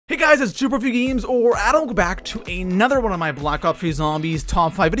guys, it's Super Few Games, or Adam, back to another one of my Black Ops 3 Zombies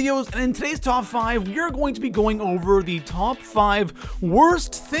top 5 videos, and in today's top 5, we are going to be going over the top 5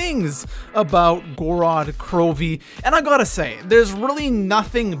 worst things about Gorod Krovi, and I gotta say, there's really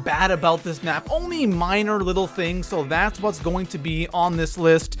nothing bad about this map, only minor little things, so that's what's going to be on this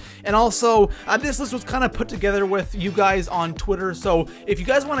list, and also, this list was kind of put together with you guys on Twitter, so if you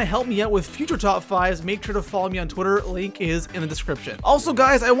guys want to help me out with future top 5s, make sure to follow me on Twitter, link is in the description. Also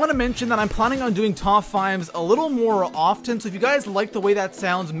guys, I want to mention that I'm planning on doing top 5s a little more often, so if you guys like the way that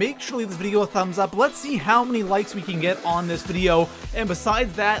sounds, make sure to leave this video a thumbs up. Let's see how many likes we can get on this video, and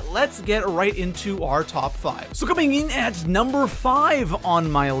besides that, let's get right into our top 5. So coming in at number 5 on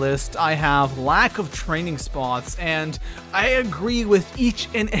my list, I have lack of training spots, and I agree with each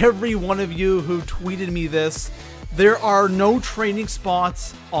and every one of you who tweeted me this. There are no training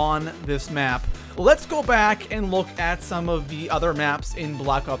spots on this map. Let's go back and look at some of the other maps in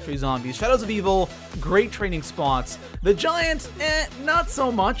Black Ops 3 Zombies. Shadows of Evil, great training spots. The Giant, not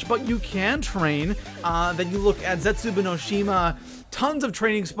so much, but you can train. Then you look at Zetsubu no Shima, tons of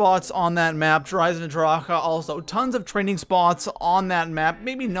training spots on that map. Horizon and Draka, also tons of training spots on that map.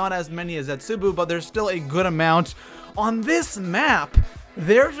 Maybe not as many as Zetsubu, but there's still a good amount. On this map,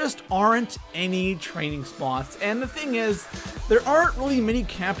 there just aren't any training spots, and the thing is, there aren't really many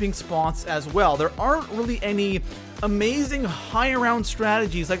camping spots as well. There aren't really any amazing high-round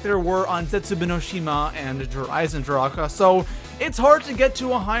strategies like there were on Zetsubu no Shima and Horizon Draka, so it's hard to get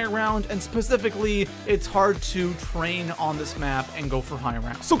to a high round, and specifically, it's hard to train on this map and go for high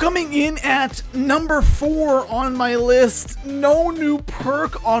rounds. So coming in at number 4 on my list, no new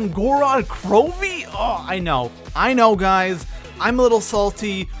perk on Gorod Krovi? Oh, I know guys. I'm a little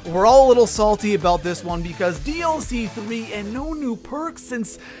salty, we're all a little salty about this one because DLC 3 and no new perks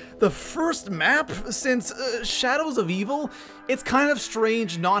since the first map, since Shadows of Evil. It's kind of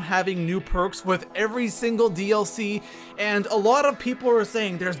strange not having new perks with every single DLC, and a lot of people are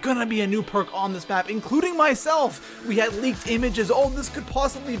saying there's gonna be a new perk on this map, including myself. We had leaked images, oh, this could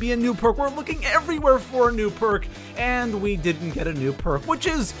possibly be a new perk, we're looking everywhere for a new perk, and we didn't get a new perk, which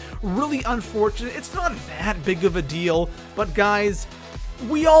is really unfortunate. It's not that big of a deal, but guys,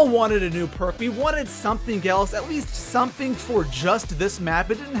 we all wanted a new perk. We wanted something else, at least something for just this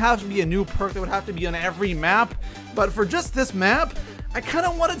map. It didn't have to be a new perk that would have to be on every map, but for just this map, I kind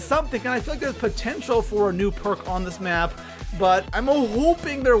of wanted something, and I feel like there's potential for a new perk on this map, but I'm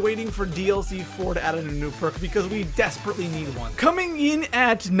hoping they're waiting for DLC 4 to add in a new perk because we desperately need one. Coming in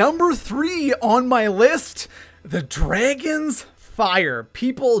at number 3 on my list, the Dragon's Fire.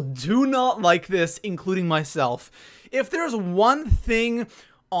 People do not like this, including myself. If there's one thing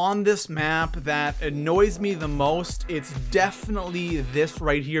on this map that annoys me the most, it's definitely this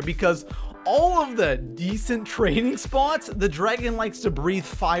right here, because all of the decent training spots, the dragon likes to breathe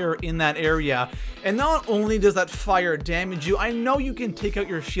fire in that area. And not only does that fire damage you, I know you can take out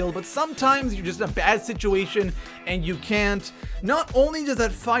your shield, but sometimes you're just in a bad situation and you can't. Not only does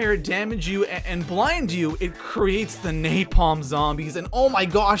that fire damage you and blind you, it creates the napalm zombies. And oh my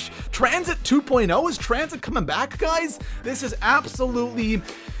gosh, Transit 2.0? Is Transit coming back, guys? This is absolutely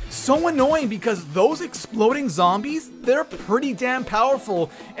so annoying because those exploding zombies, they're pretty damn powerful.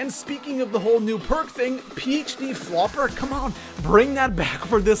 And speaking of the whole new perk thing, PhD Flopper, come on, bring that back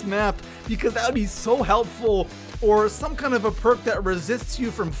for this map because that would be so helpful. Or some kind of a perk that resists you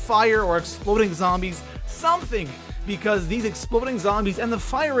from fire or exploding zombies, something, because these exploding zombies and the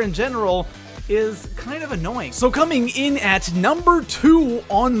fire in general is kind of annoying. So coming in at number 2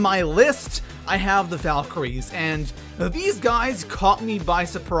 on my list, I have the Valkyries, and these guys caught me by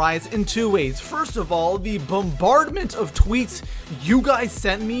surprise in 2 ways. First of all, the bombardment of tweets you guys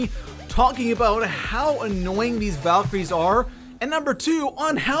sent me talking about how annoying these Valkyries are, and number 2,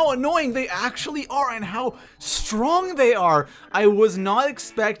 on how annoying they actually are and how strong they are. I was not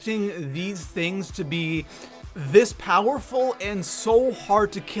expecting these things to be this powerful and so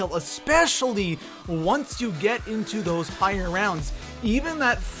hard to kill, especially once you get into those higher rounds. Even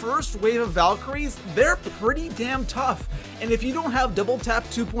that first wave of Valkyries, they're pretty damn tough. And if you don't have Double Tap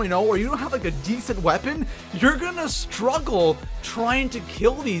 2.0 or you don't have like a decent weapon, you're gonna struggle trying to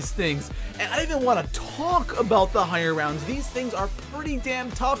kill these things. And I don't even want to talk about the higher rounds. These things are pretty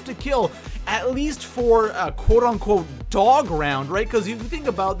damn tough to kill, at least for a quote-unquote dog round, right? Because if you think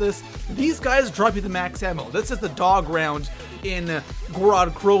about this, these guys drop you the max ammo. This is the dog round in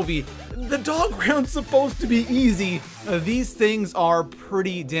Gorod Krovi. The dog round's supposed to be easy. These things are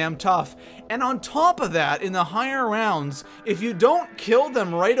pretty damn tough. And on top of that, in the higher rounds, if you don't kill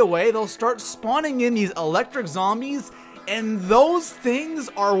them right away, they'll start spawning in these electric zombies, and those things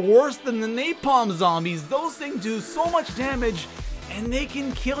are worse than the napalm zombies. Those things do so much damage, and they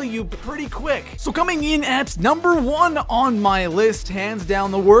can kill you pretty quick. So coming in at number 1 on my list, hands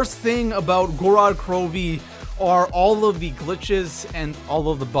down, the worst thing about Gorod Krovi are all of the glitches and all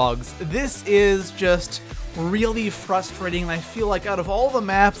of the bugs. This is just really frustrating, and I feel like out of all the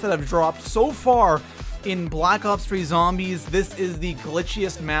maps that have dropped so far in Black Ops 3 Zombies, this is the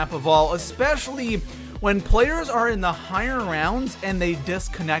glitchiest map of all, especially when players are in the higher rounds and they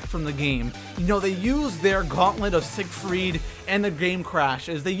disconnect from the game. You know, they use their Gauntlet of Siegfried and the game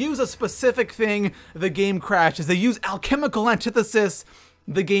crashes. They use a specific thing, the game crashes. They use Alchemical Antithesis,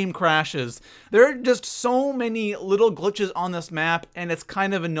 the game crashes. There are just so many little glitches on this map, and it's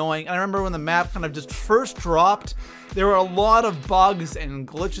kind of annoying. I remember when the map kind of just first dropped, there were a lot of bugs and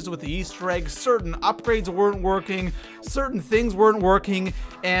glitches with the Easter eggs. Certain upgrades weren't working, certain things weren't working,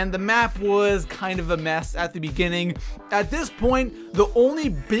 and the map was kind of a mess at the beginning. At this point, the only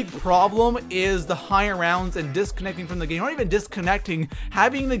big problem is the higher rounds and disconnecting from the game. Not even disconnecting,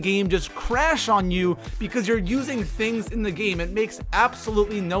 having the game just crash on you because you're using things in the game. It makes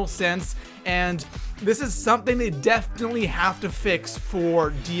absolutely no sense, and this is something they definitely have to fix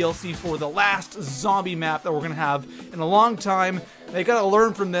for DLC for the last zombie map that we're gonna have in a long time. They gotta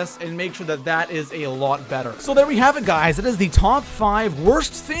learn from this and make sure that that is a lot better. So there we have it, guys. It is the top 5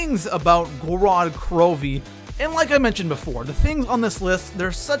 worst things about Gorod Krovi. And like I mentioned before, the things on this list,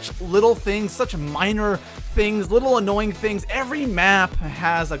 there's such little things, such minor things, little annoying things. Every map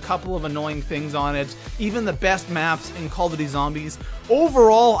has a couple of annoying things on it, even the best maps in Call of Duty Zombies.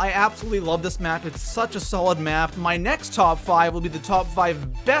 Overall, I absolutely love this map. It's such a solid map. My next top 5 will be the top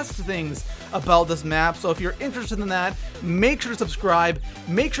 5 best things about this map, so if you're interested in that, make sure to subscribe.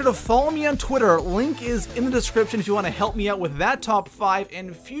 Make sure to follow me on Twitter. Link is in the description if you want to help me out with that top 5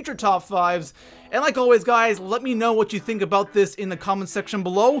 and future top 5s. And like always, guys, let me know what you think about this in the comment section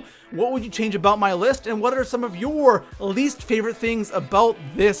below. What would you change about my list, and what are some of your least favorite things about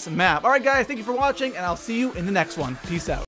this map? Alright guys, thank you for watching, and I'll see you in the next one. Peace out.